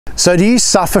So do you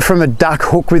suffer from a duck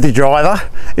hook with your driver?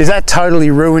 Is that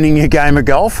totally ruining your game of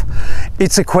golf?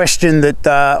 It's a question that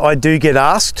I do get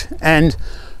asked, and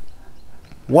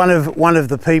one of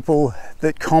the people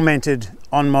that commented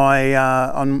on my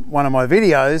on one of my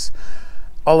videos,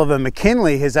 Oliver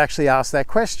McKinley, has actually asked that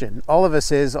question. Oliver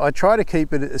says, I try to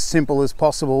keep it as simple as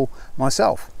possible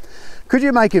myself. Could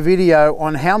you make a video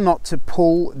on how not to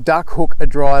pull duck hook a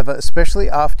driver, especially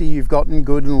after you've gotten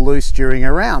good and loose during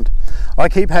a round? I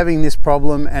keep having this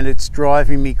problem and it's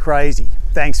driving me crazy.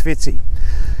 Thanks, Fitzy.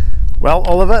 Well,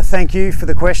 Oliver, thank you for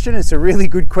the question. It's a really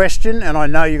good question, and I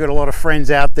know you've got a lot of friends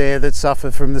out there that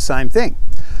suffer from the same thing.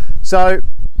 So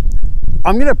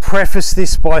I'm going to preface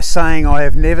this by saying I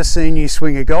have never seen you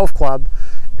swing a golf club,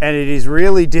 and it is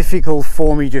really difficult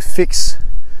for me to fix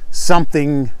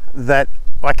something that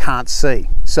I can't see.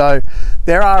 So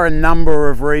there are a number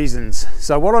of reasons.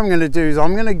 So what I'm going to do is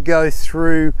I'm going to go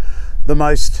through the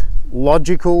most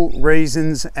logical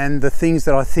reasons and the things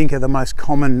that I think are the most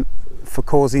common for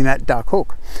causing that duck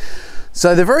hook.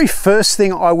 So the very first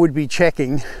thing I would be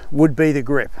checking would be the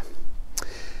grip.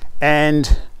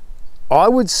 And I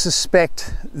would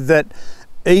suspect that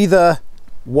either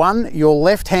one, your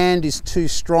left hand is too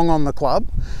strong on the club,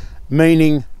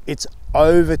 meaning it's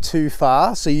over too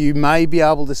far, so you may be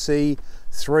able to see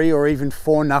 3 or even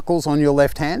 4 knuckles on your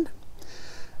left hand.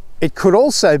 It could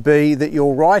also be that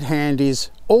your right hand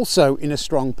is also in a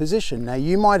strong position. Now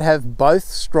you might have both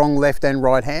strong left and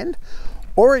right hand,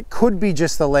 or it could be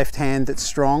just the left hand that's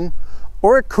strong,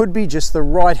 or it could be just the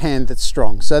right hand that's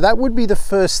strong. So that would be the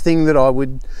first thing that I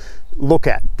would look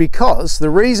at, because the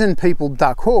reason people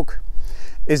duck hook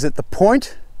is at the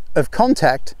point of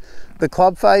contact, the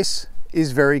club face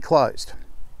is very closed.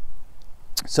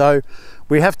 So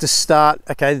we have to start,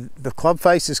 okay, the club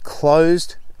face is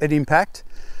closed at impact.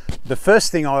 The first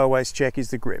thing I always check is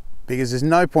the grip, because there's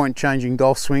no point changing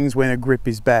golf swings when a grip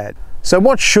is bad. So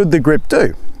what should the grip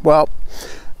do? Well,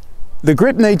 the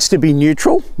grip needs to be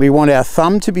neutral. We want our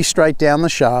thumb to be straight down the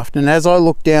shaft, and as I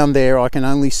look down there, I can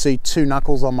only see 2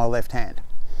 knuckles on my left hand.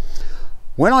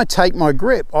 When I take my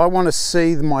grip, I want to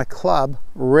see my club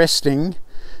resting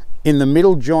in the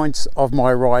middle joints of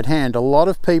my right hand. A lot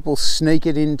of people sneak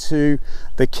it into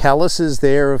the calluses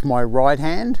there of my right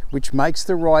hand, which makes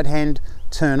the right hand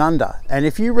turn under. And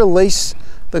if you release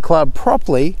the club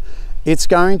properly, it's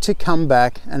going to come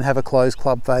back and have a closed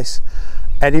club face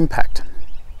at impact.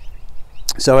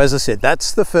 So as I said,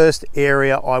 that's the first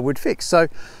area I would fix. So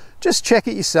just check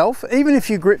it yourself. Even if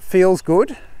your grip feels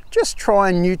good, just try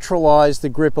and neutralize the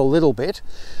grip a little bit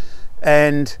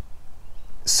and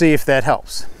see if that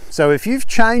helps. So if you've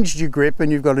changed your grip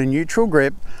and you've got a neutral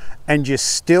grip and you're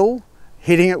still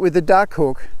hitting it with the duck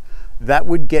hook, that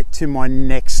would get to my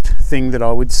next thing that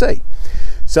I would see.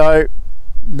 So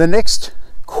the next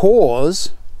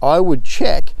cause I would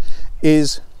check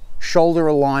is shoulder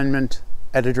alignment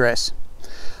at address.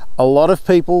 A lot of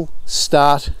people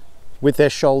start with their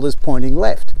shoulders pointing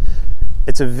left.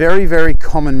 It's a very, very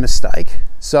common mistake.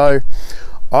 So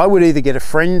I would either get a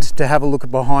friend to have a look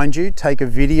behind you, take a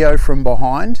video from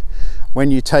behind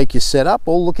when you take your setup,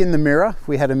 or look in the mirror. If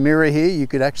we had a mirror here, you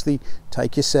could actually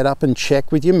take your setup and check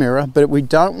with your mirror, but we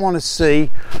don't want to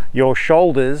see your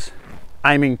shoulders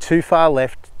aiming too far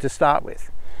left to start with.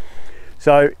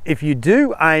 So if you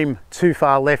do aim too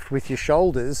far left with your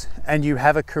shoulders and you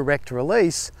have a correct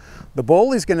release, the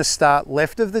ball is going to start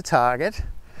left of the target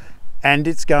and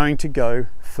it's going to go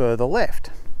further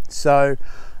left. So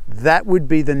that would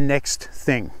be the next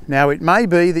thing. Now it may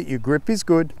be that your grip is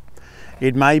good,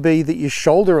 it may be that your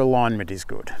shoulder alignment is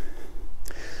good.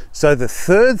 So the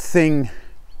third thing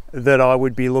that I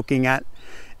would be looking at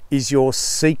is your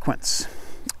sequence.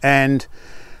 And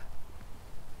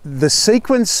the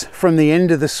sequence from the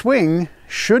end of the swing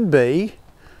should be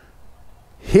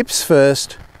hips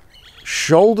first,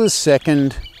 shoulders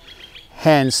second,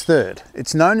 hands third.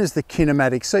 It's known as the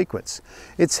kinematic sequence.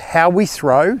 It's how we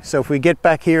throw. So if we get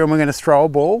back here and we're going to throw a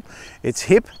ball, it's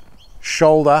hip,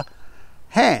 shoulder,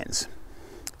 hands.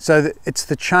 So it's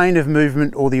the chain of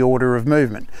movement or the order of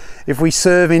movement. If we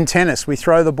serve in tennis, we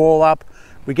throw the ball up,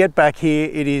 we get back here,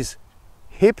 it is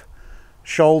hip,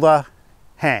 shoulder,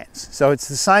 hands. So it's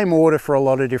the same order for a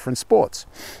lot of different sports.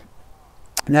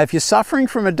 Now if you're suffering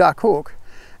from a duck hook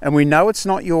and we know it's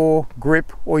not your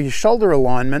grip or your shoulder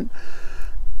alignment,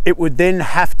 it would then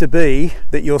have to be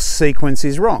that your sequence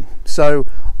is wrong. So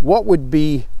what would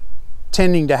be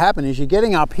tending to happen is you're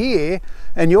getting up here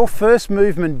and your first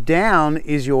movement down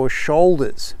is your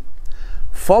shoulders,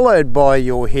 followed by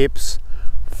your hips,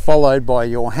 followed by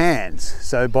your hands.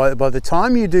 So by the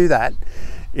time you do that,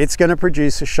 it's going to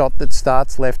produce a shot that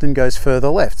starts left and goes further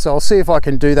left. So I'll see if I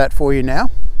can do that for you now.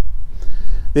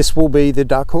 This will be the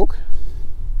duck hook,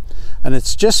 and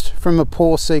it's just from a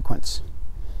paw sequence.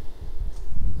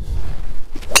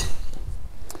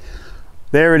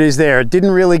 There it is there. It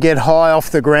didn't really get high off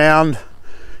the ground.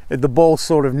 The ball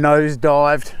sort of nose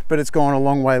dived, but it's gone a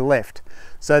long way left.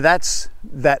 So that's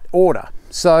that order.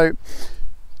 So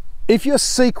if your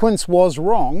sequence was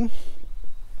wrong,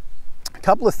 a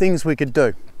couple of things we could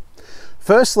do.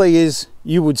 Firstly is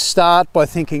you would start by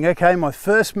thinking, okay, my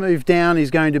first move down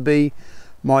is going to be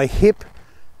my hip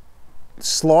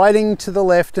sliding to the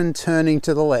left and turning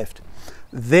to the left.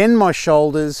 Then my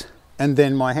shoulders, and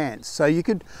then my hands. So you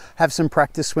could have some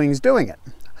practice swings doing it.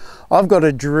 I've got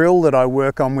a drill that I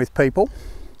work on with people,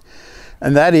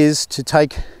 and that is to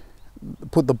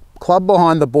put the club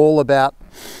behind the ball about,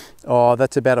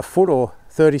 that's about a foot or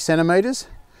 30 centimeters,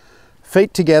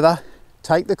 feet together,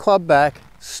 take the club back,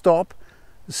 stop,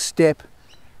 step,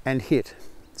 and hit.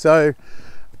 So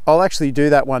I'll actually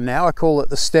do that one now. I call it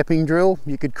the stepping drill.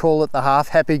 You could call it the half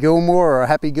Happy Gilmore or a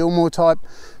Happy Gilmore type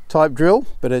drill,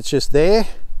 but it's just there,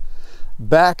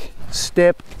 back,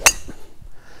 step,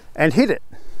 and hit it.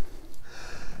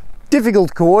 Difficult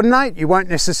to coordinate. You won't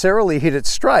necessarily hit it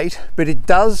straight, but it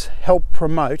does help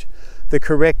promote the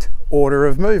correct order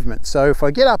of movement. So if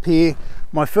I get up here,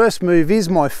 my first move is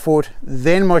my foot,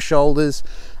 then my shoulders,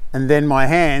 and then my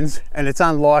hands, and it's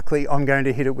unlikely I'm going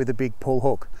to hit it with a big pull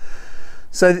hook.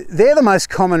 So they're the most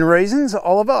common reasons.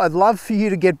 Oliver, I'd love for you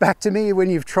to get back to me when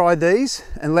you've tried these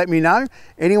and let me know.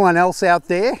 Anyone else out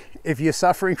there, if you're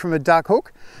suffering from a duck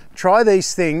hook, try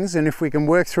these things, and if we can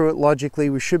work through it logically,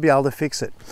 we should be able to fix it.